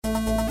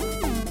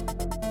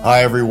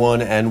Hi,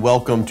 everyone, and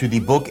welcome to the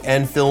Book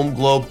and Film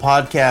Globe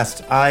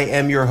podcast. I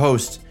am your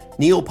host,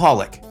 Neil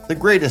Pollack, the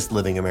greatest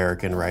living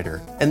American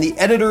writer and the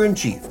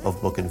editor-in-chief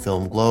of Book and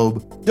Film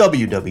Globe,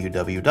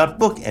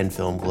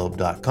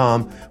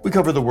 www.bookandfilmglobe.com. We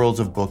cover the worlds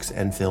of books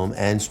and film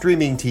and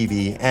streaming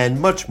TV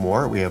and much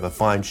more. We have a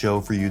fine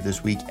show for you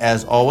this week,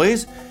 as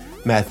always.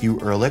 Matthew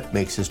Ehrlich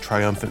makes his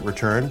triumphant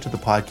return to the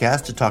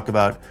podcast to talk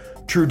about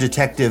True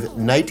Detective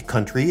Night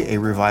Country, a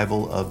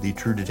revival of the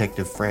True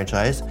Detective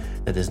franchise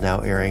that is now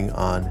airing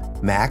on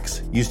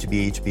Max. Used to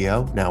be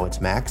HBO, now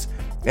it's Max.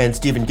 And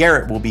Stephen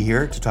Garrett will be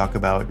here to talk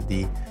about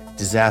the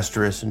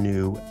disastrous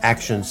new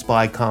action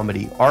spy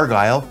comedy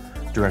Argylle,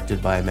 directed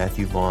by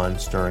Matthew Vaughn,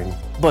 starring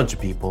a bunch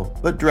of people.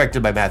 But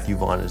directed by Matthew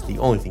Vaughn is the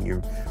only thing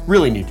you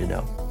really need to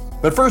know.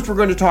 But first, we're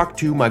going to talk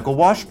to Michael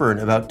Washburn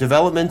about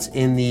developments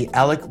in the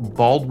Alec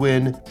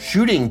Baldwin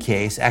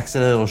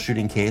accidental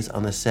shooting case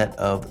on the set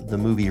of the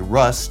movie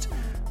Rust.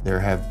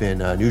 There have been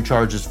new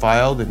charges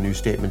filed and new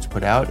statements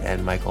put out,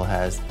 and Michael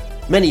has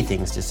many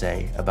things to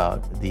say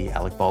about the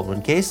Alec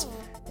Baldwin case,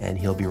 and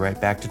he'll be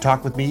right back to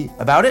talk with me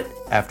about it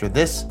after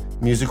this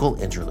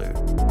musical interlude.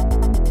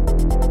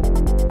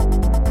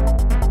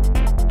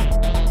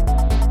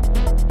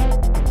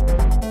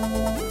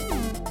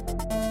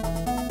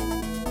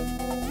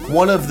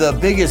 One of the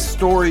biggest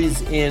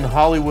stories in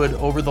Hollywood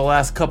over the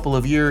last couple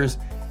of years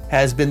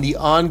has been the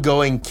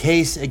ongoing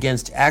case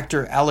against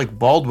actor Alec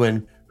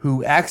Baldwin,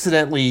 who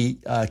accidentally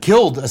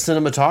killed a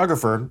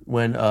cinematographer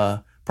when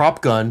a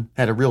prop gun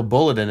had a real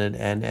bullet in it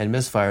and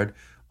misfired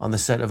on the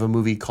set of a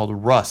movie called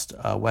Rust,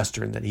 a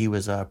Western that he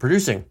was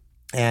producing.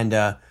 And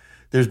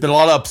there's been a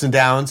lot of ups and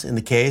downs in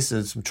the case,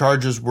 and some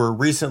charges were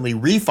recently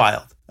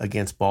refiled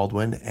against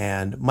Baldwin.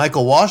 And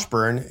Michael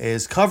Washburn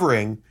is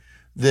covering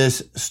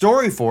this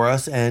story for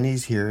us, and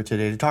he's here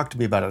today to talk to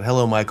me about it.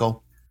 Hello,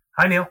 Michael.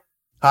 Hi, Neil.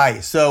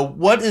 Hi. So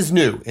what is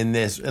new in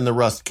the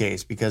Rust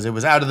case? Because it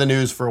was out of the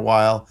news for a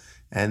while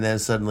and then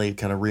suddenly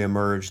kind of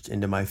reemerged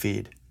into my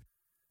feed.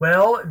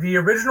 Well, the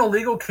original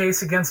legal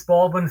case against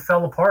Baldwin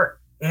fell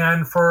apart.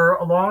 And for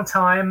a long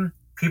time,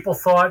 people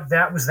thought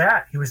that was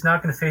that. He was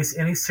not going to face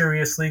any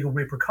serious legal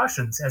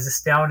repercussions, as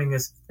astounding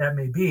as that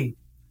may be.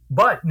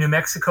 But New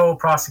Mexico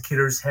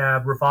prosecutors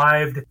have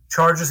revived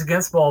charges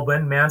against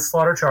Baldwin,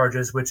 manslaughter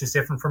charges, which is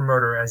different from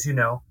murder, as you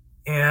know.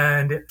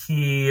 And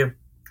he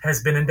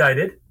has been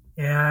indicted,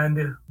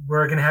 and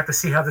we're going to have to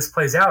see how this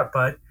plays out.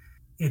 But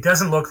it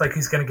doesn't look like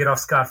he's going to get off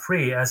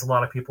scot-free, as a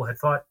lot of people had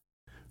thought.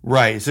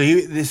 Right. So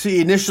he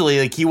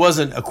initially, he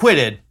wasn't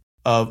acquitted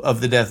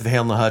of the death of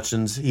Hamlin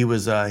Hutchins. He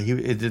was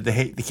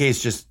the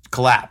case just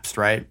collapsed,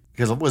 right?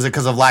 Was it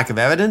because of lack of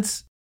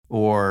evidence?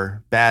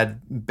 Or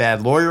bad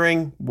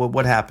lawyering?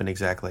 What happened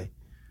exactly?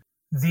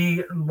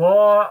 The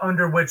law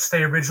under which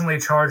they originally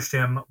charged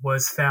him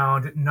was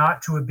found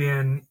not to have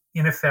been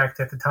in effect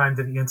at the time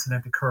that the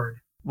incident occurred.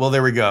 Well,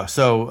 there we go.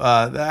 So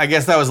I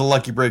guess that was a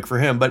lucky break for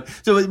him. But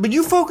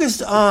you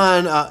focused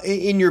on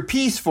in your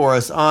piece for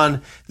us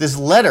on this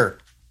letter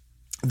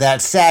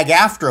that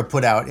SAG-AFTRA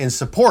put out in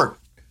support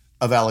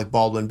of Alec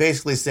Baldwin,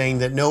 basically saying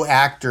that no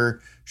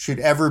actor should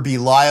ever be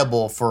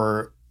liable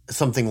for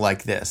something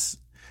like this.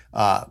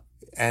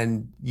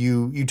 And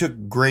you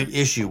took great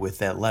issue with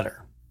that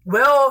letter.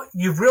 Well,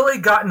 you've really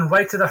gotten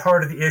right to the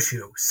heart of the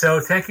issue.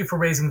 So thank you for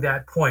raising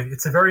that point.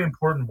 It's a very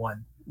important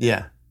one.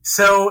 Yeah.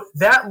 So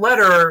that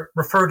letter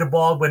referred to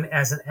Baldwin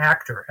as an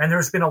actor. And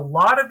there's been a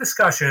lot of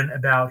discussion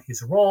about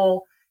his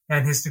role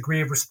and his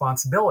degree of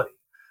responsibility.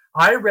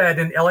 I read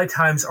an LA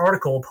Times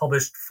article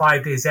published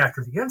 5 days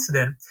after the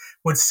incident,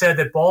 which said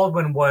that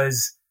Baldwin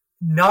was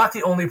not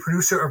the only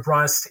producer of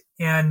Rust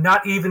and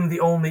not even the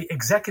only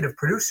executive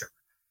producer.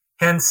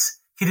 Hence,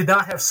 he did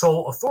not have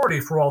sole authority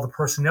for all the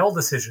personnel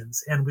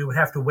decisions, and we would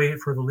have to wait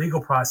for the legal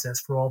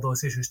process for all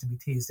those issues to be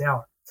teased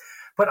out.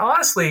 But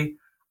honestly,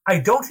 I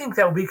don't think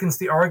that weakens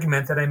the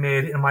argument that I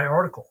made in my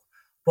article.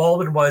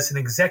 Baldwin was an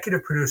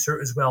executive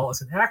producer as well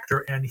as an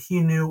actor, and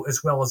he knew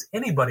as well as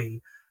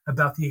anybody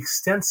about the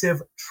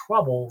extensive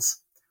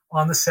troubles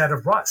on the set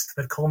of Rust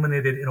that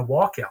culminated in a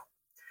walkout.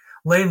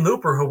 Lane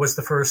Looper, who was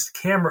the first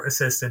camera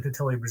assistant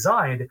until he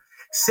resigned,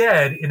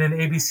 said in an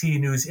ABC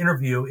News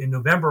interview in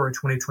November of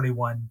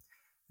 2021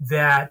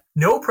 that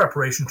no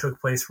preparation took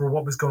place for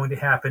what was going to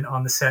happen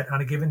on the set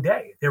on a given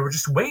day. They were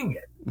just winging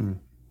it. Mm.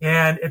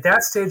 And at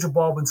that stage of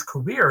Baldwin's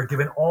career,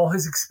 given all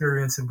his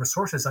experience and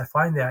resources, I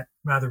find that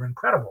rather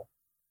incredible.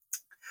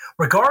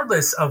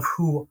 Regardless of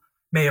who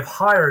may have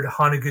hired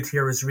Hannah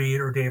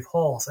Gutierrez-Reed or Dave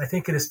Halls, I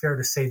think it is fair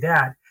to say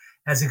that,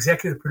 as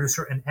executive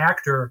producer and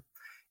actor,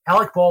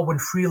 Alec Baldwin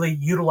freely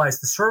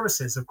utilized the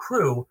services of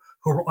crew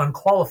who were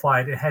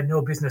unqualified and had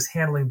no business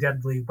handling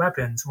deadly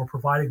weapons or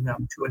providing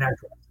them to an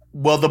actor.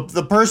 Well,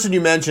 the person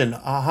you mentioned,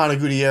 Hannah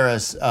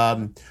Gutierrez,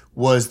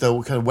 was the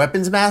kind of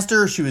weapons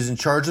master. She was in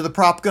charge of the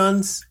prop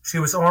guns. She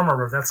was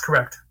armorer. That's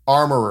correct.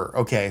 Armorer.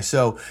 Okay.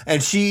 So,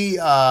 and she,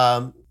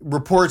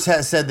 reports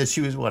has said that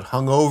she was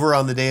hungover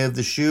on the day of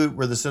the shoot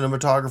where the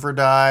cinematographer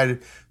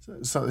died.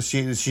 So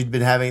she'd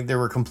been having, there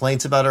were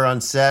complaints about her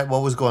on set.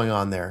 What was going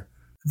on there?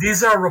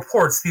 These are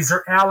reports. These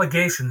are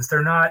allegations.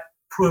 They're not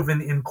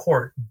proven in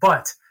court.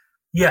 But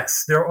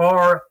yes, there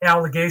are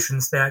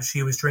allegations that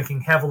she was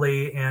drinking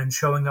heavily and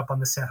showing up on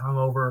the set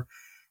hungover,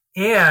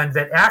 and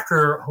that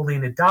after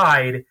Helena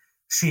died,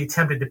 she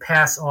attempted to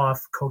pass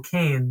off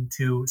cocaine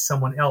to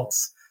someone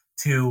else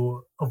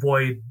to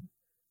avoid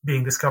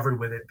being discovered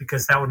with it,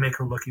 because that would make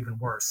her look even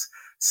worse.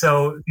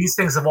 So these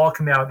things have all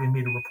come out in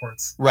media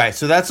reports. Right.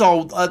 So that's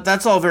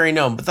all very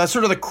known. But that's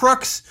sort of the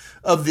crux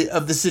of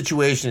the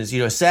situation is,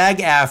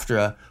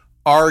 SAG-AFTRA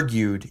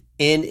argued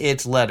in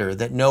its letter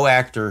that no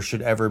actor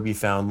should ever be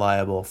found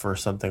liable for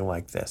something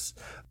like this.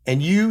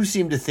 And you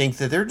seem to think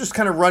that they're just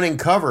kind of running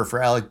cover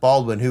for Alec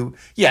Baldwin, who,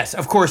 yes,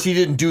 of course, he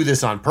didn't do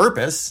this on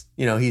purpose.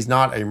 He's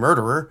not a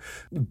murderer.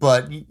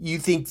 But you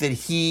think that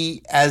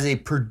he, as a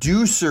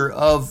producer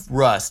of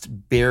Rust,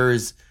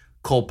 bears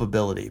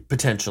culpability,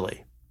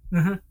 potentially.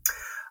 Mm-hmm.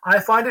 I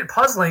find it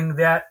puzzling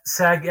that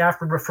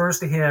SAG-AFTRA refers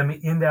to him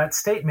in that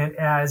statement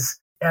as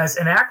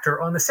an actor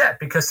on the set,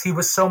 because he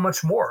was so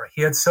much more.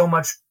 He had so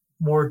much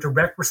more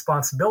direct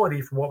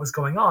responsibility for what was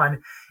going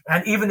on.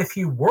 And even if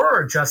he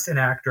were just an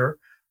actor,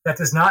 that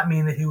does not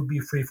mean that he would be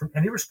free from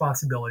any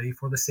responsibility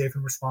for the safe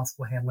and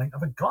responsible handling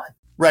of a gun.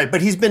 Right,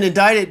 but he's been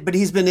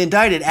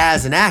indicted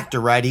as an actor,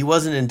 right? He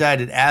wasn't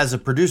indicted as a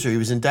producer. He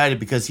was indicted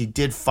because he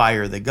did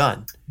fire the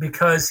gun.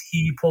 Because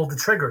he pulled the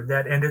trigger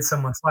that ended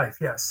someone's life,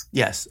 yes.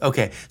 Yes,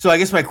 okay. So I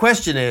guess my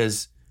question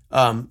is,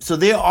 so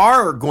they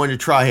are going to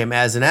try him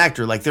as an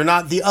actor. Like, they're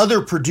not the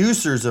other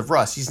producers of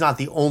Rust. He's not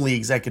the only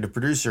executive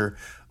producer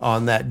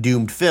on that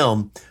doomed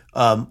film,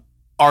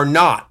 are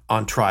not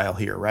on trial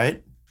here,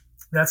 right?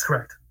 That's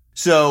correct.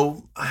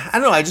 So I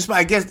don't know.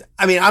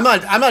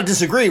 I'm not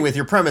disagreeing with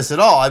your premise at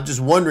all. I'm just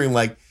wondering,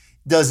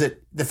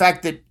 the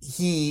fact that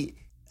he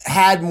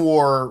had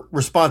more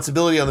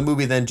responsibility on the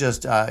movie than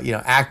just,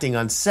 acting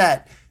on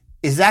set,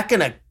 is that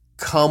going to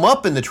come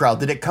up in the trial?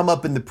 Did it come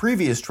up in the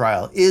previous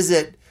trial? Is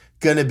it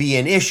going to be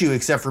an issue,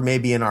 except for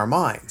maybe in our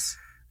minds?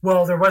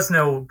 Well, there was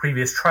no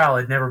previous trial.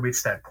 It never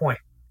reached that point.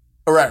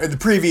 All right. The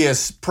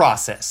previous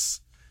process.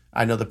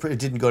 I know it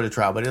didn't go to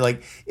trial, but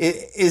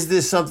is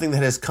this something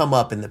that has come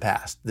up in the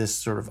past, this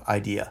sort of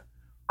idea?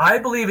 I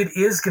believe it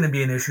is going to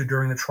be an issue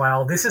during the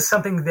trial. This is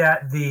something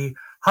that the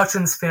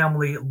Hutchins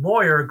family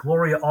lawyer,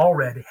 Gloria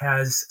Allred,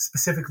 has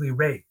specifically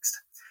raised.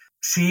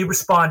 She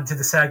responded to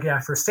the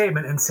SAG-AFTRA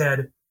statement and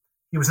said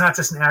he was not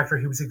just an actor,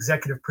 he was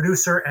executive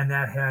producer, and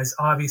that has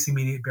obvious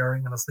immediate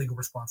bearing on his legal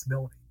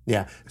responsibility.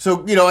 Yeah.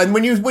 So, and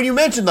when you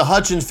mentioned the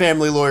Hutchins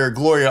family lawyer,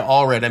 Gloria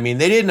Allred,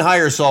 they didn't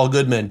hire Saul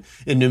Goodman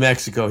in New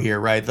Mexico here,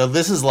 right?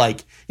 This is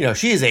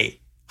she is a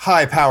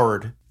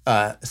high-powered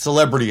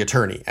celebrity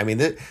attorney. And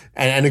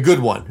a good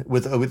one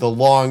with a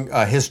long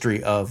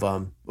history of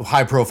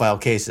high-profile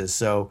cases.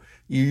 So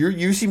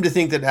you seem to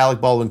think that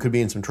Alec Baldwin could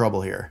be in some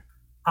trouble here.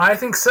 I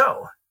think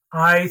so.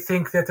 I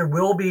think that there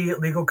will be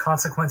legal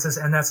consequences,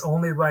 and that's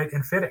only right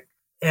and fitting.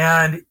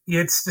 And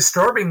it's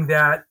disturbing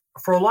that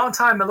for a long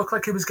time, it looked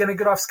like he was going to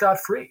get off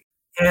scot-free.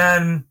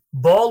 And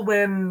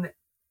Baldwin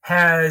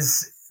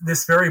has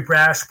this very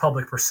brash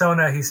public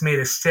persona. He's made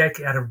a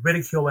shtick out of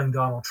ridiculing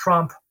Donald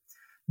Trump.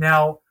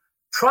 Now,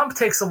 Trump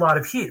takes a lot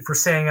of heat for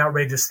saying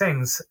outrageous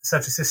things,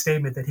 such as his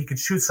statement that he could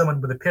shoot someone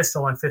with a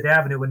pistol on Fifth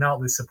Avenue and not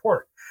lose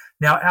support.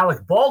 Now,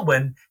 Alec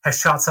Baldwin has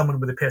shot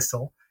someone with a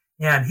pistol,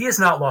 and he has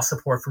not lost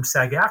support from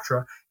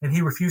SAG-AFTRA, and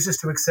he refuses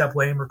to accept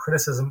blame or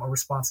criticism or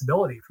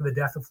responsibility for the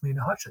death of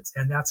Helena Hutchins.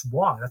 And that's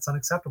wrong. That's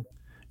unacceptable.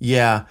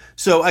 Yeah.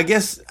 So I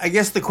guess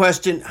the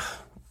question,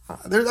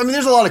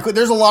 there's a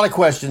lot of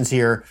questions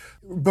here,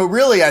 but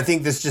really I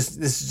think this is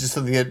just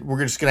something that we're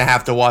just going to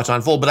have to watch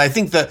unfold. But I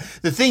think the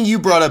thing you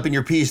brought up in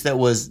your piece that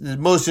was the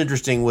most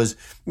interesting was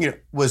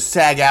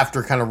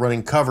SAG-AFTRA kind of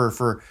running cover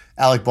for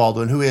Alec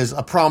Baldwin, who is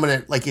a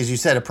prominent, like as you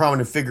said, a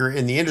prominent figure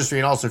in the industry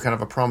and also kind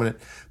of a prominent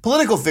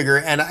political figure.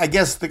 And I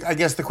guess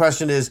the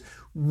question is,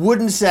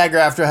 wouldn't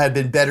SAG-AFTRA have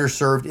been better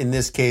served in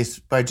this case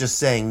by just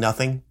saying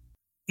nothing?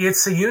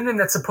 It's a union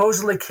that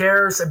supposedly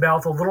cares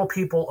about the little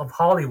people of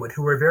Hollywood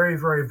who are very,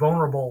 very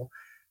vulnerable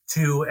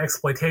to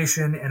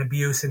exploitation and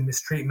abuse and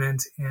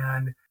mistreatment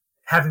and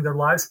having their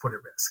lives put at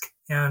risk.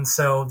 And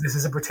so this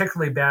is a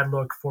particularly bad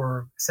look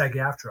for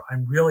SAG-AFTRA.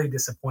 I'm really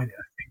disappointed.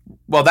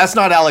 Well, that's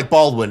not Alec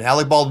Baldwin.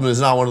 Alec Baldwin is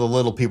not one of the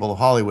little people of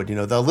Hollywood.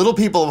 The little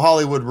people of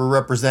Hollywood were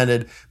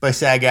represented by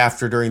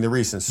SAG-AFTRA during the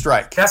recent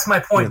strike. That's my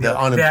point,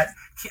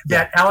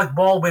 that Alec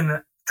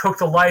Baldwin took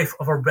the life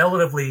of a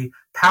relatively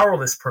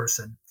powerless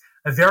person,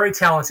 a very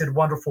talented,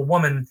 wonderful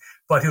woman,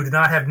 but who did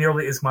not have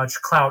nearly as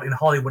much clout in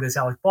Hollywood as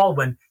Alec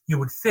Baldwin. You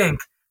would think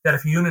that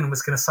if a union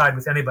was going to side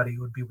with anybody, it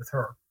would be with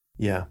her.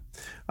 Yeah.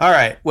 All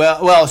right.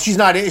 Well, she's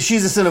not.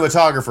 She's a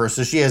cinematographer,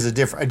 so she has a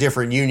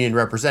different union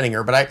representing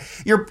her. But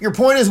your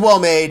point is well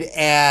made,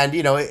 and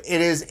it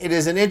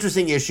is an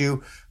interesting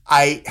issue.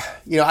 I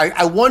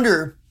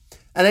wonder,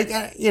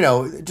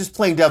 and just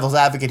playing devil's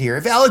advocate here,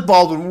 if Alec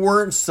Baldwin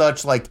weren't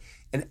such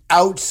an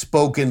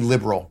outspoken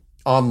liberal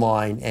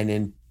online and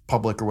in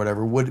public or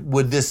whatever,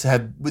 would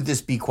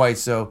this be quite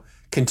so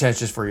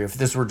contentious for you if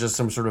this were just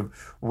some sort of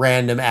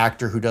random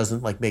actor who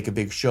doesn't make a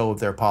big show of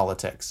their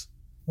politics?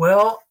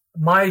 Well,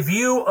 My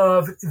view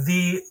of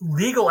the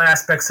legal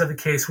aspects of the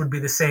case would be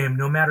the same,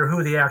 no matter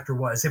who the actor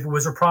was. If it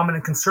was a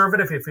prominent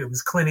conservative, if it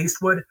was Clint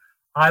Eastwood,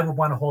 I would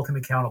want to hold him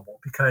accountable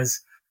because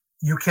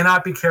you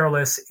cannot be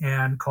careless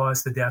and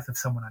cause the death of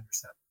someone on your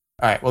set.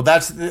 All right. Well,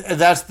 that's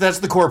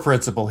the core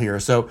principle here.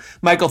 So,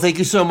 Michael, thank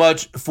you so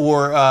much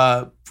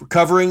for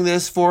covering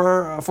this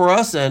for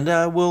us, and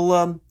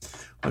we're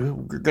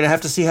going to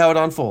have to see how it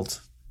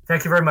unfolds.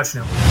 Thank you very much,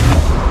 Neil.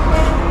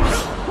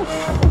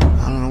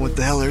 I don't know what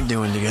the hell they're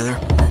doing together.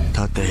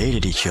 Thought they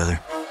hated each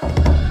other.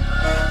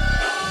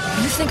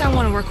 You think I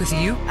want to work with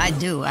you? I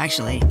do,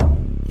 actually.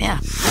 Yeah.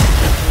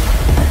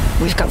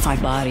 We've got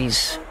 5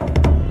 bodies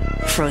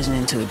frozen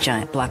into a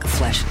giant block of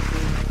flesh.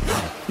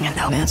 And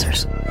no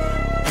answers.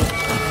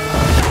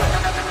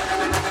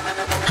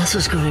 This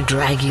is going to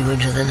drag you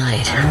into the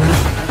night.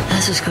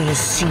 This is going to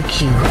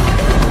sink you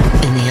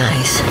in the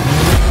ice.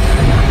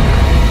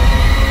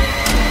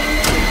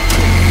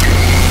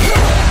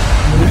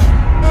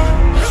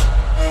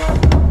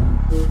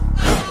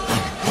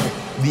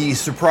 The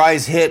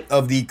surprise hit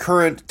of the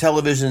current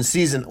television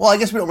season. Well, I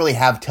guess we don't really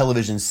have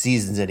television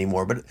seasons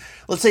anymore, but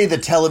let's say the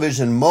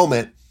television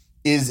moment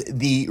is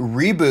the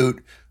reboot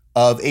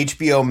of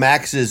HBO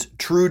Max's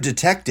True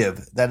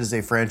Detective. That is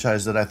a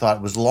franchise that I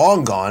thought was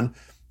long gone,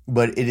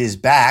 but it is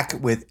back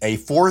with a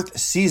 4th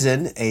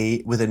season,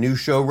 with a new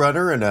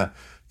showrunner and a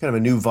kind of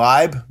a new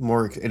vibe,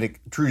 more in a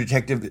True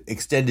Detective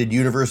extended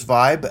universe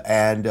vibe.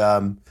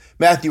 And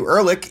Matthew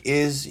Ehrlich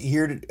is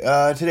here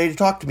today to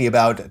talk to me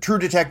about True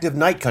Detective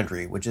Night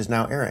Country, which is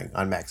now airing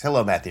on Max.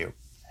 Hello, Matthew.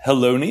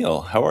 Hello,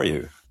 Neil. How are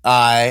you?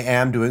 I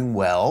am doing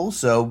well.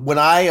 So when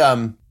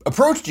I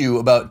approached you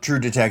about True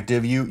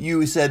Detective,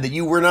 you said that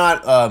you were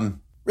not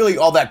really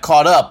all that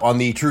caught up on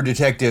the True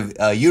Detective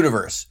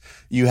universe.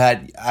 You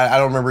had, I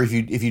don't remember if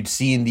you'd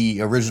seen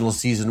the original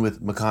season with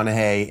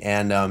McConaughey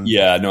and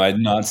yeah, no, I had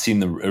not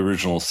seen the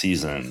original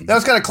season. That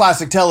was kind of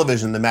classic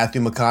television, the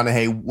Matthew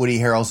McConaughey, Woody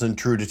Harrelson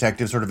True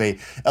Detective, sort of a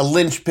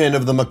linchpin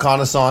of the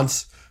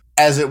McConaissance,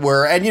 as it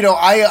were. And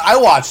I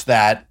watched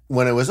that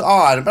when it was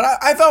on, but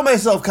I found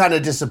myself kind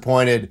of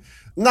disappointed,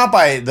 not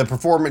by the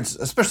performance,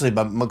 especially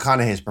by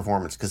McConaughey's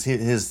performance, because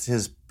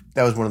his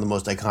that was one of the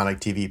most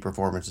iconic TV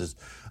performances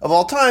of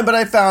all time. But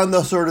I found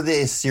the sort of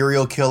the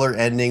serial killer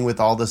ending with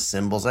all the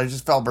symbols. I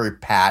just felt very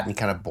pat and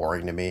kind of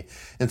boring to me.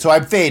 And so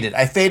I faded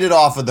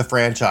off of the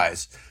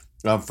franchise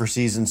for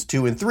seasons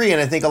 2 and 3.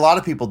 And I think a lot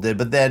of people did.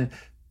 But then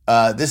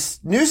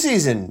this new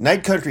season,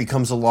 Night Country,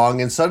 comes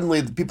along and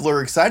suddenly people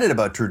are excited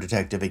about True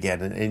Detective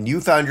again. And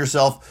you found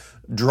yourself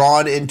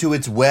drawn into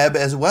its web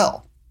as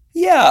well.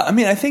 Yeah, I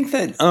mean, I think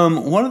that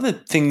one of the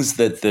things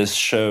that this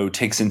show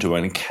takes into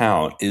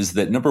account is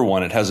that, number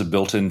one, it has a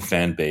built-in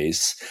fan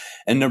base.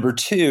 And number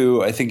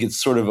two, I think it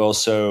sort of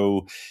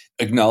also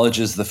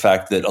acknowledges the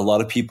fact that a lot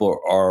of people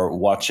are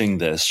watching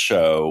this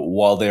show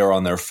while they are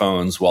on their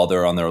phones, while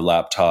they're on their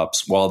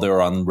laptops, while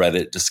they're on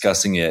Reddit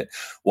discussing it,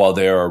 while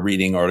they are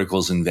reading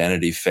articles in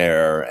Vanity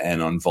Fair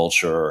and on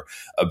Vulture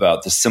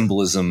about the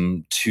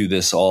symbolism to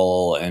this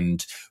all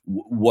and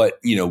what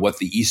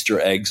the Easter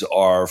eggs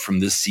are from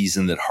this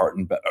season that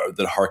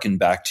harken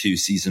back to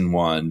season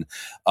 1.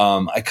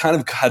 I kind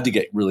of had to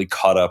get really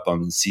caught up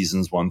on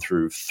seasons 1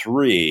 through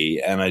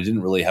 3, and I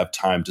didn't really have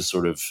time to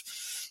sort of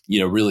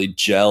really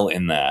gel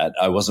in that.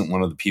 I wasn't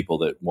one of the people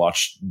that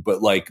watched,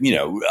 but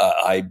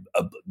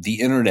the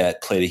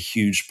internet played a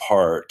huge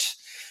part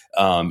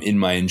in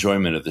my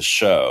enjoyment of the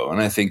show.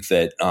 And I think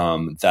that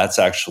that's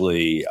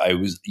actually,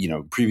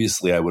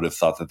 previously I would have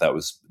thought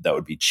that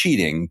would be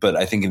cheating, but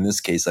I think in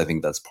this case, I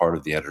think that's part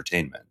of the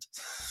entertainment.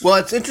 Well,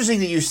 it's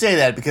interesting that you say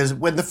that because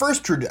when the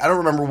first I don't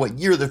remember what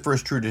year the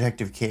first True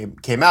Detective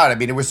came out. I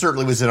mean, it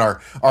certainly was in our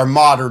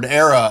modern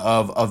era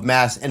of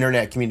mass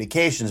internet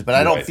communications, but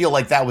I don't feel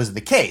like that was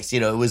the case.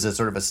 It was a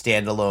sort of a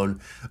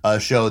standalone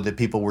show that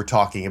people were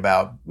talking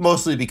about,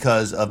 mostly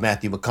because of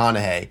Matthew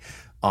McConaughey.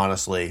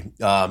 Honestly,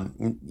 Woody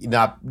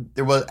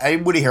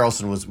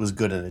Harrelson was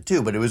good in it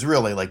too, but it was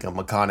really like a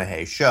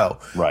McConaughey show,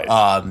 right?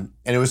 And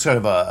it was sort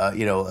of a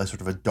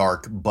sort of a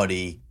dark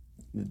buddy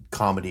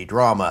comedy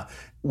drama.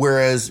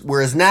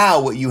 Whereas now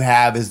what you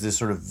have is this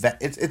sort of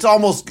it's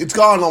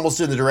gone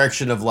almost in the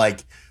direction of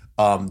like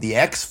the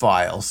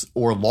X-Files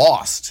or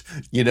Lost,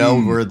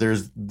 where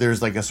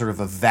there's like a sort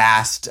of a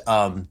vast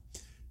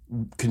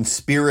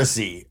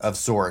conspiracy of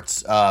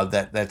sorts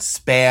that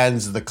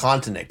spans the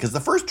continent. Because the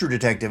first True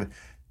Detective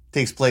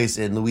takes place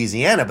in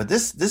Louisiana, but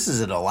this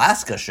is an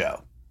Alaska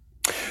show.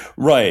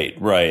 Right.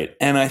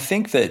 And I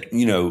think that,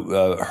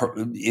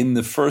 in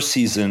the first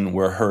season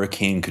where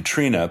Hurricane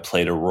Katrina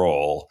played a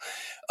role,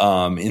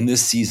 in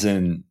this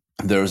season,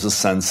 there's a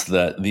sense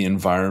that the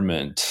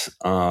environment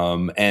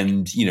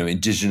and,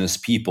 indigenous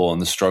people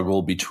and the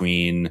struggle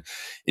between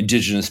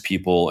indigenous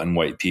people and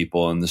white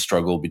people and the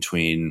struggle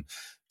between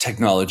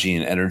technology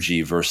and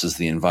energy versus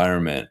the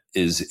environment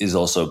is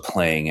also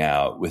playing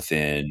out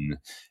within,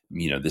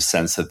 the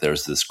sense that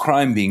there's this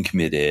crime being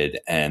committed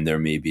and there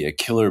may be a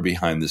killer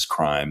behind this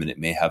crime, and it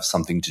may have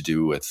something to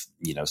do with,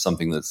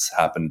 something that's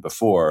happened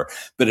before,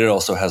 but it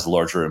also has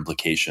larger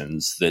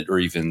implications that are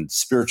even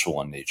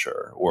spiritual in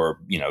nature or,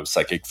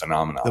 psychic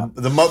phenomena.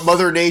 The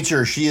Mother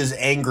Nature, she is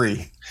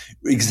angry.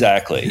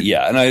 Exactly.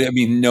 Yeah. And I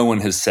mean, no one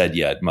has said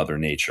yet Mother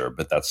Nature,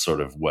 but that's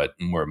sort of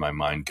where my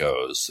mind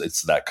goes.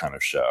 It's that kind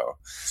of show.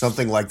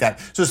 Something like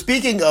that. So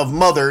speaking of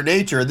Mother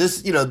Nature,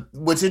 this,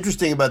 what's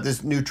interesting about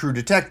this new True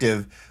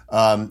Detective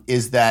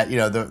is that,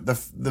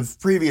 the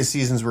previous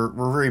seasons were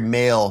very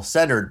male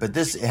centered, but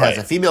this has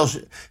a female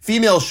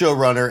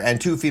showrunner and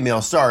 2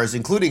 female stars,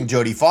 including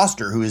Jodie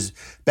Foster, who is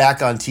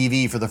back on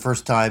TV for the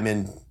first time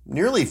in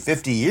nearly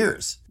 50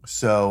 years.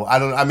 So I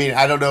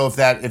don't know if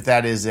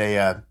that is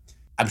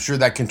I'm sure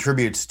that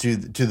contributes to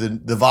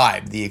the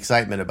vibe, the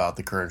excitement about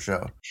the current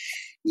show.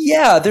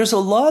 Yeah, there's a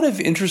lot of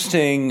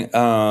interesting,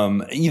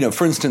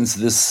 for instance,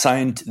 this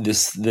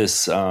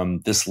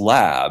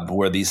lab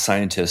where these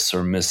scientists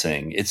are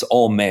missing. It's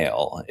all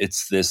male.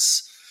 It's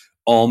this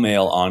all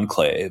male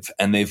enclave,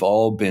 and they've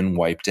all been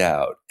wiped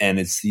out. And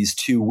it's these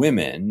 2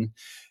 women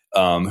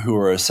who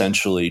are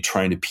essentially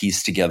trying to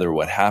piece together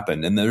what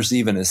happened. And there's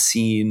even a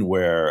scene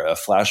where a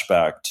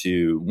flashback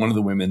to one of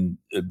the women.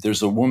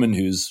 There's a woman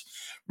whose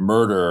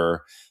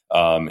murder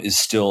is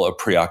still a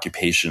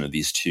preoccupation of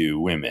these 2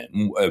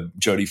 women.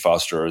 Jodie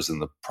Foster is in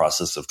the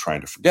process of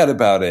trying to forget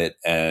about it,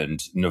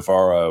 and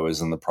Navarro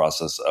is in the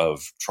process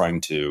of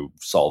trying to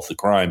solve the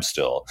crime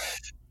still.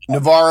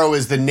 Navarro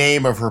is the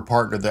name of her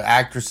partner. The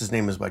actress's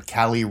name is what?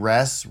 Callie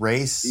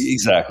Race?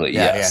 Exactly,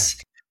 yes.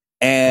 Yeah.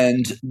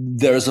 And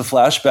there's a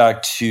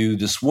flashback to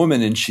this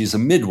woman, and she's a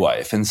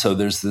midwife. And so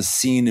there's this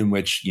scene in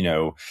which,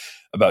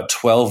 about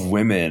 12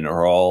 women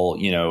are all,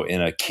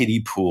 in a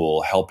kiddie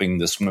pool helping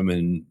this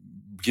woman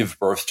give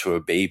birth to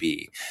a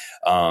baby.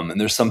 And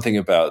there's something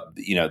about,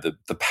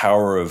 the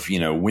power of,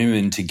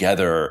 women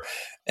together.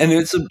 And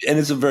it's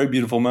a very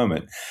beautiful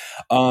moment.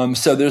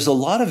 So there's a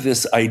lot of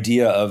this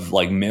idea of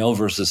like male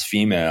versus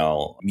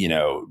female,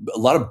 a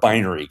lot of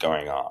binary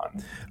going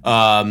on.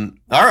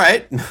 All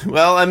right.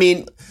 Well, I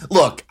mean,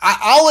 look,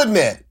 I'll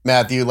admit,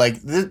 Matthew,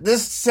 like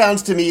this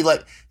sounds to me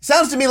like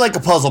a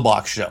puzzle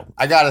box show.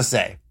 I gotta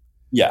say.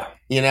 Yeah.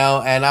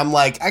 And I'm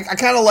like, I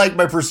kind of like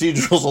my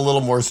procedurals a little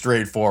more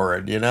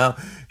straightforward,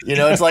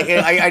 it's like,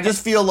 I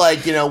just feel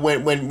like,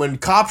 when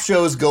cop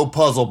shows go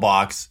puzzle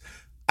box,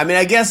 I mean,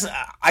 I guess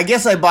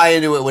I buy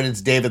into it when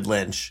it's David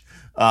Lynch,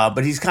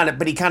 but he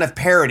kind of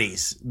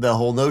parodies the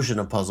whole notion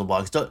of puzzle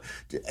box. But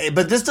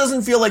this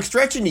doesn't feel like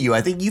stretching to you.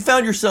 I think you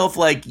found yourself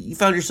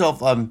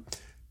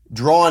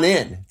drawn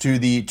in to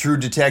the True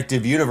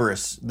Detective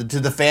universe, to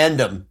the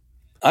fandom.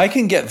 I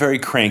can get very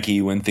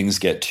cranky when things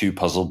get too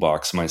puzzle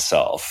box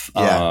myself.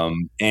 Yeah.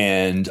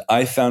 And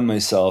I found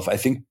myself, I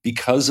think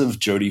because of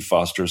Jodie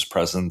Foster's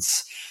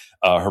presence,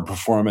 her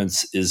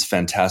performance is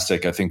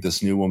fantastic. I think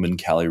this new woman,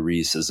 Callie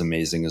Race, is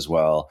amazing as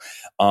well.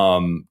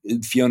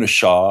 Fiona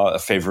Shaw, a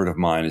favorite of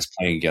mine, is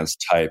playing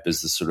against type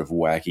as this sort of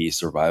wacky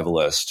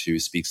survivalist who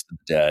speaks to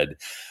the dead.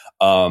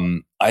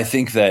 I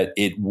think that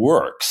it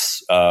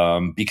works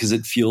because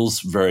it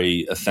feels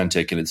very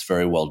authentic and it's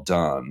very well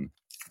done.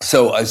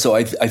 So I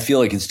feel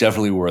like it's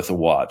definitely worth a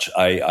watch.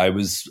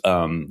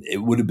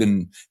 It would have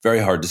been very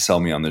hard to sell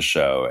me on this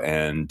show,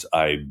 and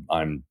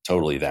I'm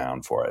totally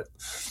down for it.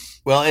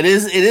 Well, it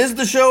is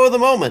the show of the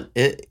moment.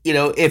 I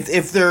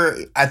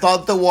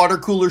thought the water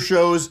cooler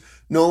shows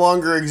no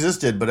longer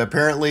existed, but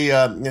apparently,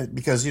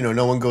 because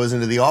no one goes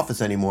into the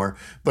office anymore.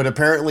 But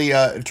apparently,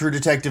 True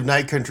Detective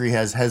Night Country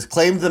has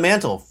claimed the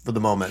mantle for the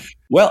moment.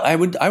 Well, I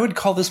would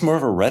call this more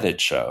of a Reddit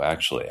show,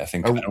 actually.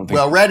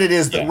 Reddit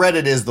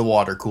is the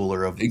water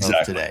cooler of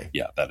today.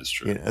 Yeah, that is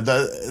true.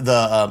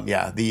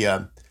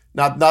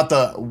 Not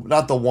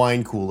the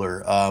wine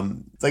cooler.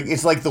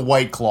 It's like the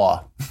White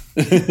Claw.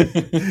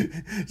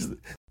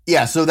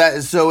 Yeah,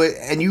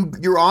 and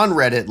you're on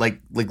Reddit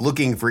like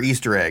looking for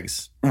Easter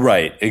eggs.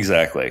 Right,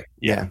 exactly.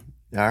 Yeah.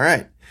 All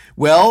right.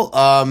 Well,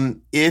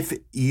 if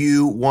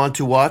you want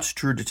to watch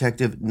True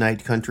Detective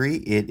Night Country,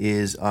 it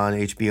is on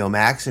HBO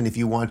Max, and if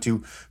you want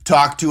to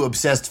talk to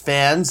obsessed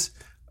fans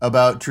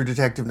about True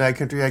Detective Night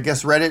Country, I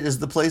guess Reddit is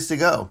the place to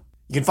go.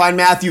 You can find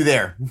Matthew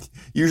there,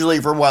 usually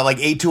from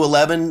 8 to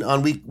 11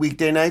 on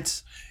weekday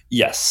nights?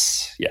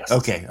 Yes.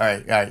 Okay, all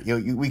right.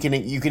 You can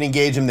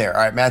engage him there.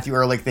 All right, Matthew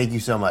Argylle, thank you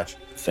so much.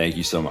 Thank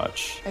you so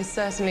much. I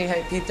certainly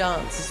hope you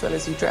dance as well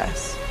as you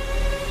dress.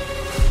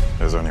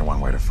 There's only one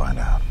way to find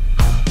out.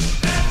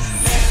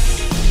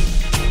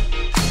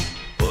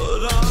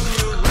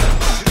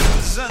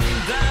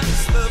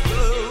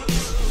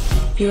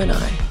 You and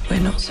I, we're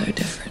not so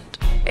different.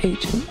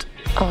 Agent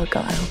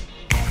Argylle.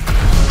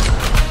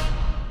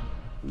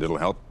 Little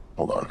help?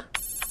 Hold on.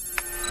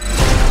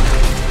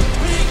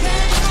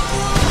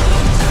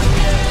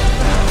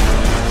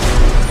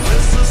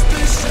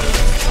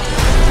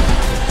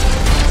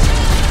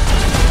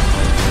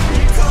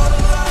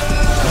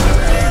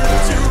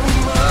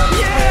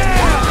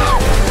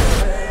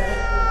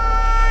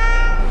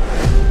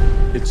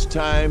 It's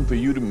time time for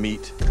you to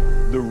meet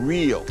the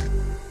real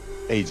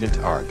Agent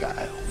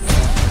Argylle.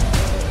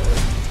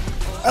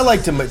 I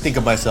like to think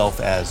of myself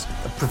as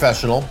a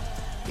professional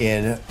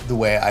in the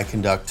way I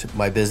conduct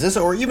my business,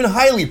 or even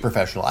highly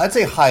professional. I'd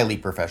say highly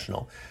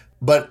professional.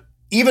 But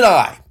even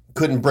I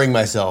couldn't bring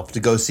myself to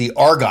go see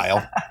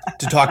Argylle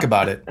to talk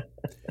about it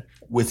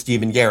with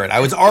Stephen Garrett. I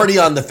was already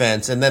on the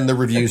fence, and then the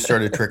reviews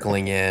started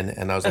trickling in,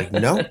 and I was like,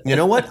 no, you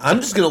know what? I'm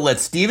just going to let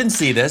Stephen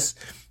see this,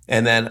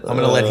 and then I'm going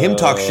to let him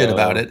talk shit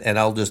about it, and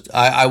I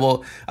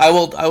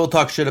will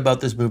talk shit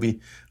about this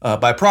movie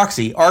by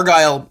proxy.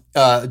 Argylle,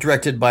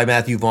 directed by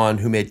Matthew Vaughn,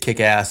 who made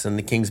Kick-Ass and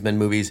the Kingsman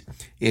movies,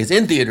 is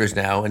in theaters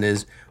now and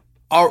is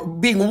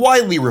being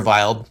widely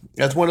reviled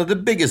as one of the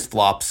biggest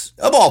flops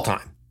of all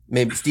time.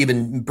 Maybe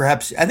Stephen,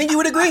 perhaps I think you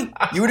would agree.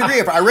 You would agree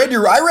if I read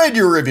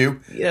your review.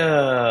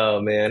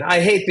 Oh man, I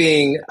hate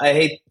being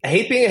a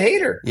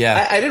hater.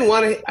 Yeah, I didn't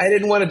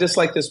want to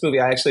dislike this movie.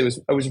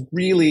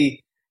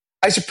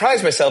 I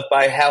surprised myself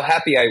by how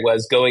happy I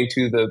was going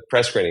to the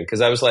press screening,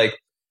 because I was like,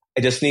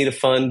 I just need a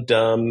fun,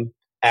 dumb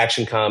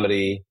action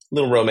comedy,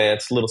 little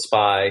romance, little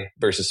spy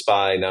versus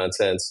spy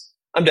nonsense.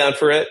 I'm down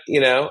for it.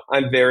 You know, I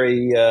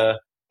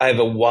have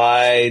a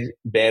wide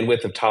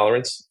bandwidth of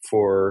tolerance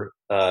for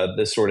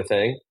this sort of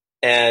thing.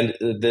 And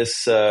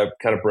this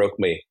kind of broke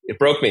me. It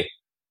broke me.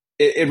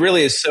 It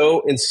really is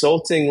so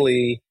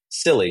insultingly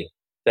silly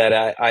that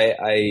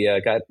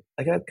I got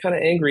kind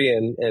of angry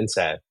and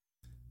sad.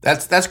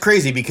 That's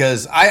crazy,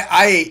 because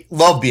I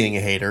love being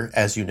a hater,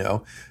 as you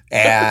know,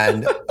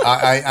 and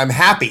I'm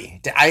happy.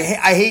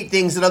 I hate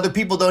things that other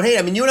people don't hate.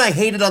 I mean, you and I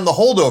hated on The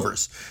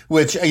Holdovers,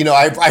 which, you know,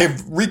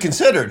 I've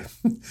reconsidered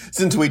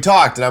since we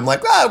talked, and I'm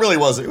like, well, it really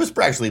wasn't. It was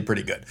actually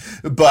pretty good.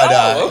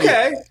 But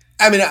okay.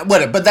 I mean,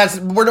 whatever. But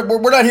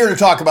we're not here to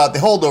talk about The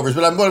Holdovers.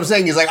 But what I'm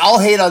saying is, like, I'll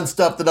hate on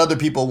stuff that other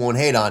people won't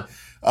hate on.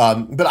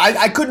 But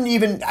I couldn't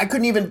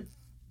even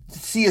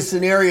see a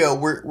scenario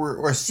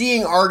where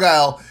seeing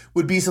Argylle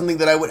would be something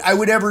that I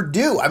would ever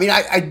do. I mean,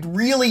 I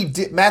really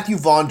did. Matthew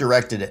Vaughn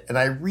directed it, and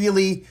I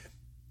really,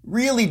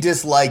 really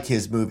dislike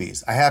his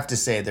movies. I have to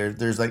say,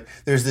 there's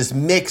this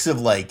mix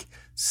of like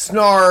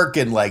snark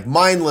and like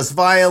mindless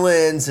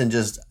violence, and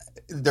just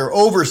they're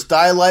over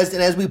stylized.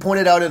 And as we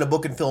pointed out in a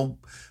Book and Film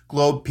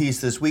Globe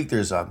piece this week,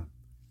 there's a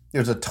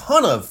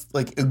ton of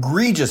like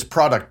egregious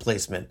product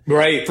placement,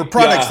 right, for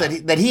products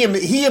that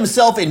he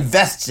himself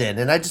invests in,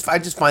 and I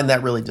just find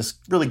that really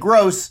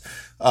gross.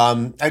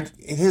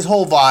 His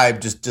whole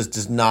vibe just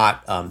does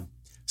not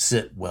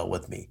sit well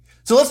with me.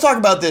 So let's talk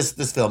about this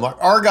film,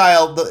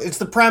 Argylle. It's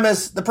the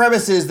premise. The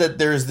premise is that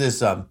there's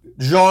this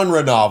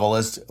genre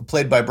novelist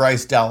played by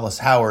Bryce Dallas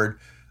Howard,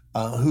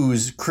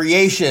 whose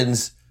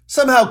creations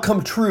somehow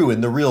come true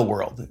in the real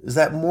world. Is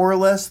that more or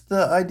less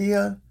the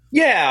idea?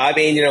 Yeah, I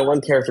mean, you know,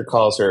 one character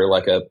calls her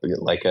like a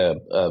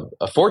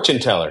fortune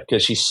teller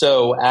because she's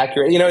so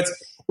accurate. You know,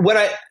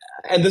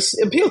 and this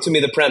appealed to me,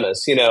 the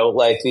premise. You know,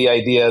 like the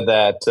idea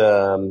that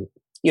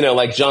you know,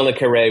 like Jean Le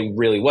Carré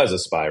really was a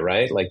spy,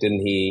 right? Like, didn't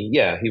he?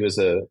 Yeah,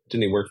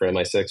 didn't he work for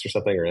MI6 or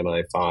something, or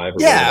MI5?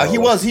 Yeah, he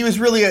was. He was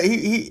really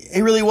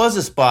he really was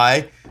a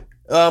spy.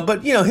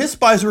 But you know, his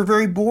spies were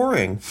very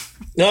boring.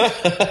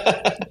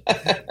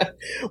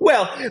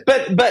 Well,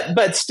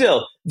 but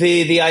still,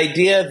 the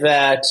idea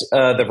that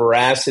the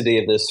veracity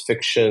of this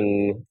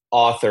fiction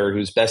author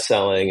who's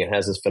best-selling and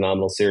has this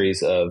phenomenal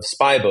series of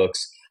spy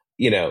books,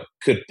 you know,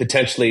 could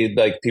potentially,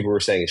 like people were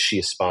saying, is she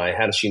a spy?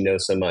 How does she know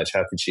so much?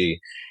 How could she?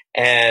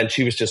 And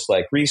she was just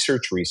like,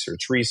 research.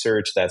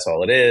 That's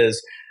all it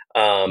is.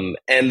 And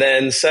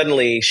then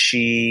suddenly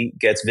she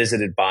gets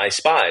visited by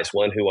spies,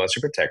 one who wants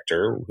to protect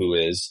her, who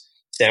is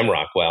Sam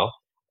Rockwell.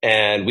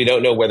 And we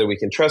don't know whether we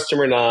can trust him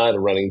or not. A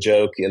running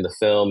joke in the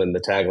film, and the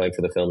tagline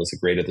for the film is "The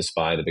greater the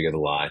spy, the bigger the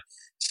lie."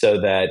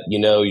 So that, you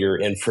know, you're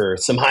in for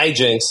some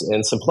hijinks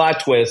and some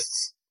plot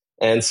twists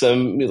and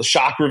some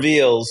shock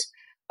reveals.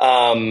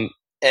 And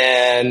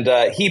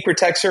he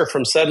protects her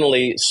from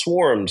suddenly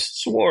swarms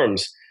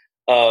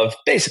of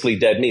basically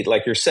dead meat,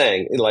 like you're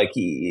saying. Like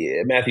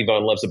Matthew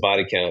Vaughn loves a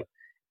body count,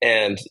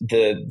 and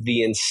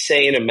the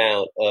insane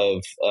amount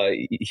of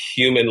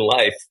human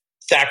life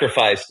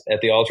sacrificed at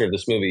the altar of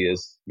this movie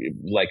is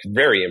like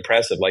very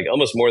impressive, like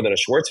almost more than a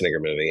Schwarzenegger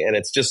movie. And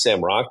it's just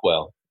Sam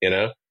Rockwell, you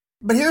know?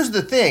 But here's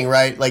the thing,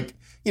 right? Like,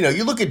 you know,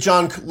 you look at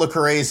John Le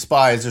Carré's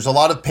spies, there's a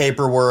lot of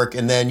paperwork,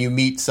 and then you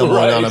meet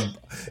someone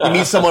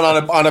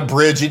on a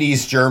bridge in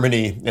East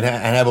Germany and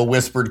have a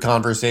whispered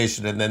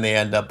conversation, and then they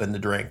end up in the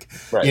drink.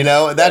 Right. You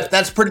know,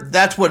 that's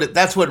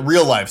what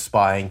real life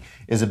spying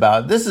is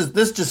about. This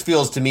just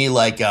feels to me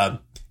like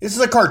this is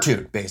a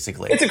cartoon,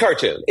 basically. It's a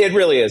cartoon. It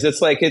really is.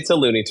 It's like it's a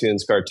Looney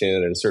Tunes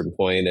cartoon at a certain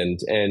point,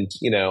 and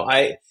you know,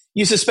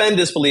 you suspend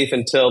disbelief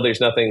until there's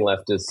nothing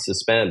left to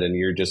suspend, and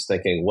you're just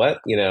thinking, what?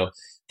 You know,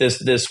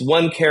 this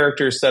one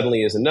character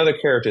suddenly is another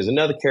character.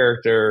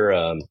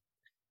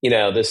 You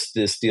know,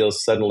 this deal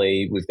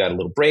suddenly we've got a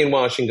little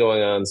brainwashing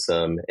going on,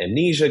 some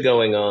amnesia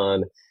going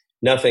on.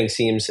 Nothing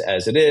seems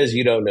as it is.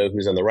 You don't know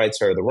who's on the right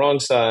side or the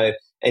wrong side.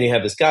 And you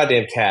have this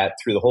goddamn cat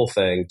through the whole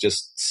thing,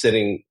 just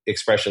sitting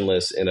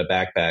expressionless in a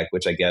backpack,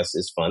 which I guess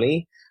is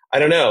funny. I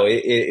don't know.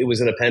 It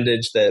was an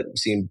appendage that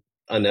seemed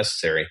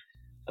unnecessary.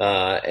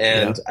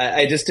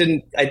 I just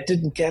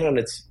didn't get on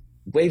its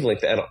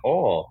wavelength at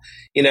all.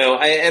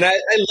 I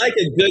like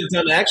a good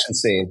dumb action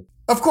scene.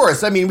 Of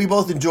course. I mean, we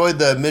both enjoyed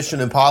the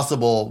Mission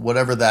Impossible,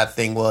 whatever that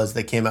thing was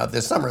that came out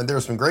this summer, and there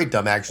were some great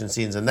dumb action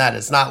scenes in that.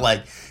 It's not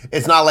like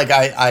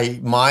I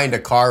mind a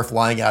car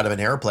flying out of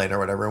an airplane or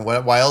whatever. And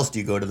why else do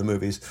you go to the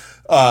movies?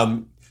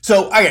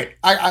 Okay,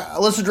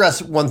 let's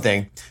address one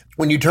thing.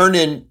 When you turned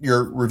in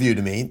your review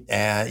to me,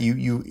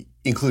 you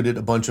included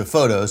a bunch of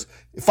photos,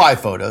 5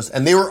 photos,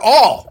 and they were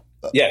all.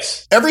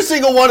 Yes. Every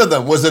single one of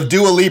them was of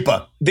Dua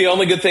Lipa. The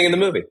only good thing in the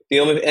movie.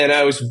 And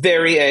I was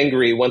very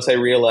angry once I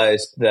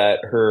realized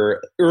that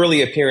her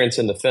early appearance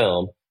in the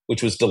film,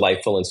 which was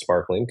delightful and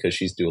sparkling because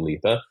she's Dua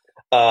Lipa,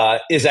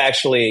 is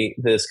actually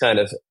this kind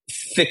of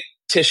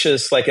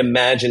fictitious, like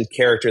imagined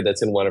character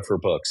that's in one of her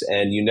books.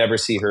 And you never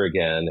see her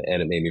again.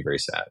 And it made me very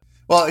sad.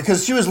 Well,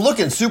 because she was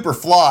looking super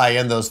fly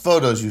in those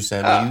photos you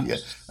sent me.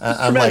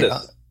 I'm like...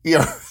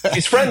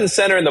 She's front and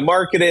center in the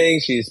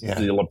marketing. She's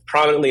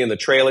prominently in the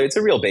trailer. It's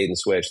a real bait and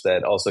switch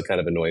that also kind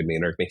of annoyed me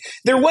and irked me.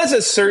 There was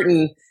a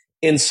certain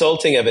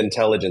insulting of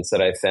intelligence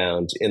that I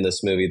found in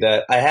this movie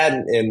that I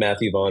hadn't in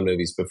Matthew Vaughn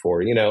movies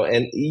before,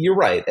 and you're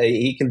right.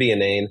 He can be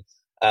inane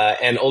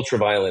and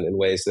ultra-violent in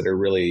ways that are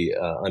really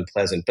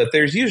unpleasant. But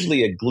there's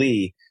usually a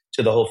glee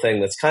to the whole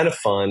thing that's kind of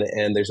fun,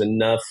 and there's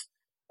enough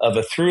of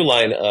a through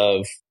line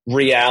of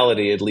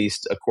reality, at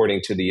least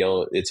according to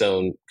its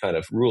own kind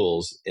of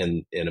rules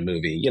in a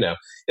movie.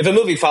 If a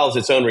movie follows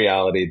its own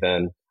reality,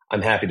 then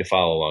I'm happy to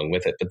follow along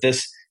with it. But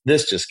this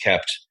just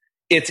kept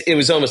it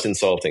was almost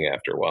insulting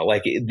after a while.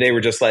 Like they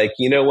were just like,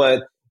 you know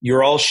what?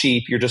 You're all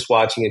sheep. You're just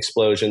watching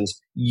explosions.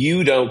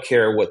 You don't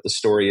care what the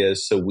story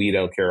is, so we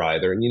don't care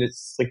either. And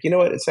it's like, you know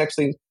what? It's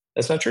actually,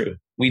 that's not true.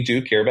 We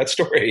do care about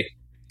story.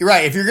 You're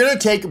right. If you're going to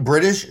take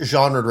British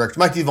genre director,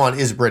 Matthew Vaughn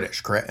is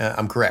British, correct?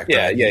 I'm correct.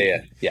 Yeah,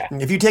 right? yeah.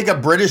 If you take a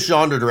British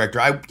genre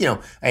director, I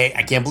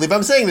can't believe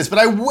I'm saying this, but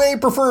I way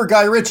prefer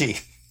Guy Ritchie.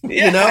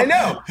 Yeah, I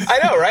know,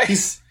 right?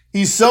 He's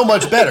so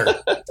much better.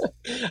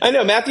 I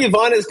know. Matthew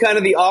Vaughn is kind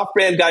of the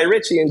off-brand Guy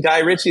Ritchie, and Guy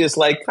Ritchie is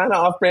like kind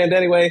of off-brand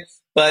anyway,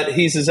 but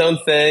he's his own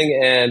thing,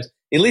 and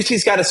at least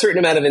he's got a certain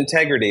amount of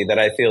integrity that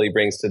I feel he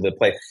brings to the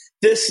play.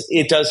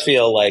 It does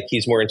feel like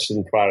he's more interested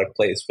in product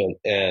placement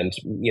and,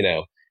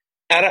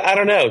 I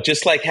don't know,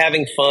 just like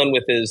having fun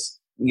with his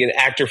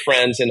actor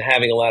friends and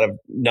having a lot of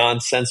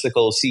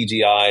nonsensical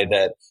CGI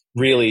that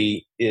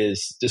really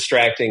is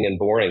distracting and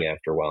boring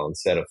after a while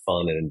instead of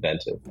fun and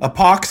inventive. A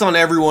pox on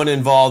everyone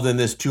involved in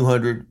this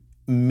 $200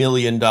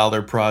 million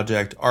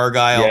project.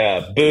 Argylle.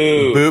 Yeah,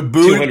 boo.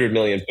 200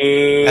 million.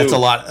 Boo. That's a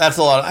lot.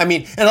 I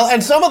mean,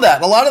 and some of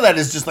that, a lot of that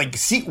is just like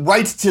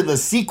rights to the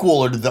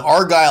sequel or to the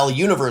Argylle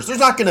universe. There's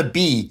not going to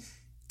be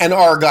an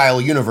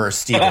Argylle universe,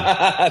 Stephen.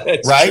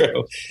 That's right?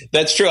 True.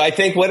 That's true. I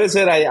think, what is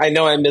it? I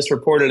know I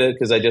misreported it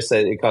because I just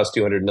said it cost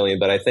 $200 million,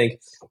 but I think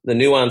the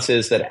nuance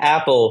is that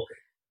Apple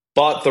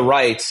bought the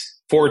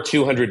rights for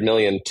 $200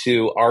 million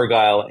to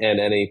Argylle and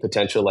any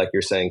potential, like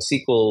you're saying,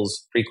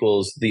 sequels,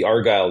 prequels, the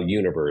Argylle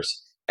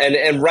universe.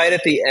 And right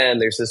at the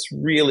end, there's this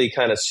really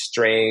kind of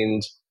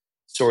strained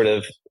sort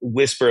of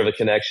whisper of a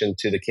connection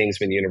to the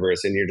Kingsman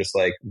universe. And you're just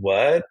like,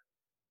 what?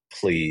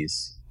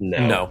 Please.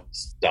 No.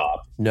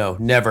 Stop. No,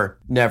 never.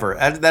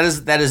 That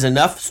is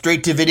enough.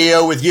 Straight to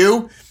video with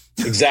you.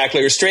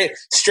 Exactly. Or straight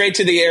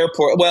to the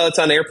airport. Well, it's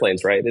on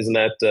airplanes, right? Isn't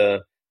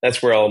that,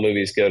 that's where all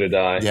movies go to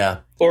die. Yeah.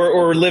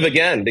 Or live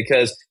again,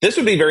 because this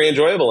would be very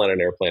enjoyable on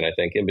an airplane, I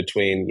think, in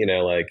between,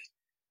 like,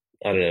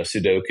 I don't know,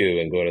 Sudoku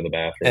and going to the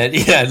bathroom.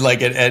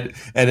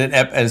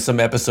 And some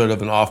episode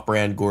of an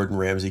off-brand Gordon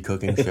Ramsay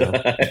cooking show.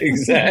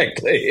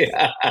 Exactly.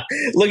 Yeah.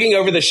 Looking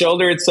over the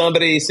shoulder at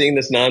somebody, seeing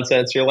this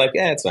nonsense, you're like,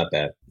 it's not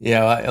bad.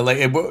 Yeah,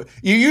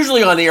 you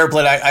usually on the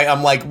airplane.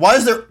 I'm like, why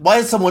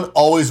is someone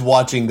always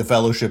watching The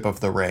Fellowship of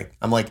the Ring?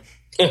 I'm like,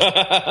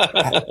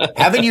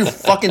 haven't you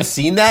fucking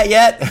seen that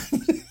yet?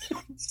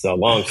 It's a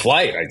long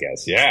flight, I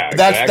guess. Yeah,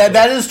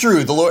 that is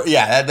true.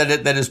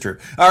 That is true.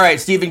 All right,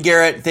 Stephen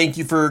Garrett, thank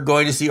you for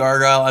going to see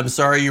Argylle. I'm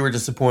sorry you were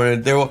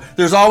disappointed.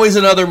 There's always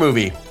another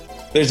movie.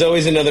 There's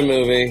always another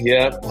movie.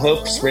 Yeah,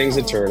 hope springs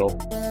eternal.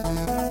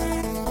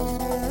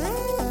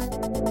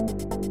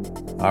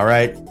 All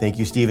right, thank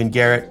you, Stephen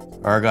Garrett.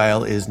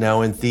 Argylle is now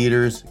in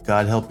theaters.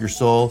 God help your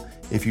soul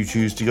if you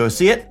choose to go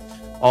see it.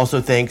 Also,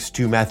 thanks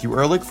to Matthew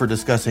Ehrlich for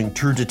discussing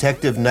True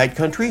Detective Night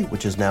Country,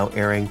 which is now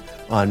airing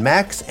on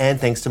Max. And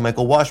thanks to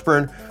Michael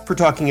Washburn for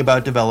talking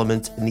about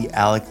developments in the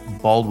Alec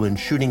Baldwin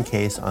shooting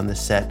case on the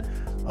set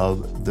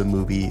of the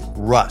movie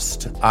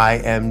Rust. I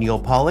am Neil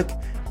Pollack.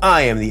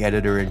 I am the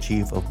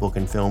editor-in-chief of Book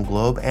and Film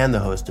Globe and the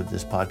host of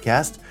this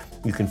podcast.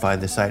 You can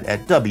find the site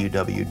at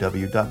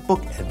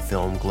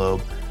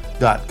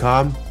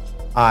www.bookandfilmglobe.com.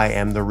 I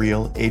am the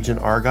real Agent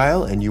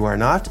Argylle, and you are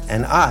not,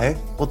 and I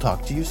will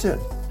talk to you soon.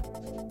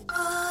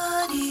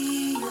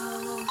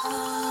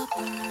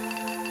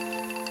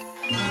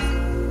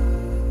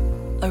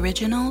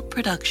 Original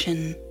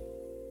production.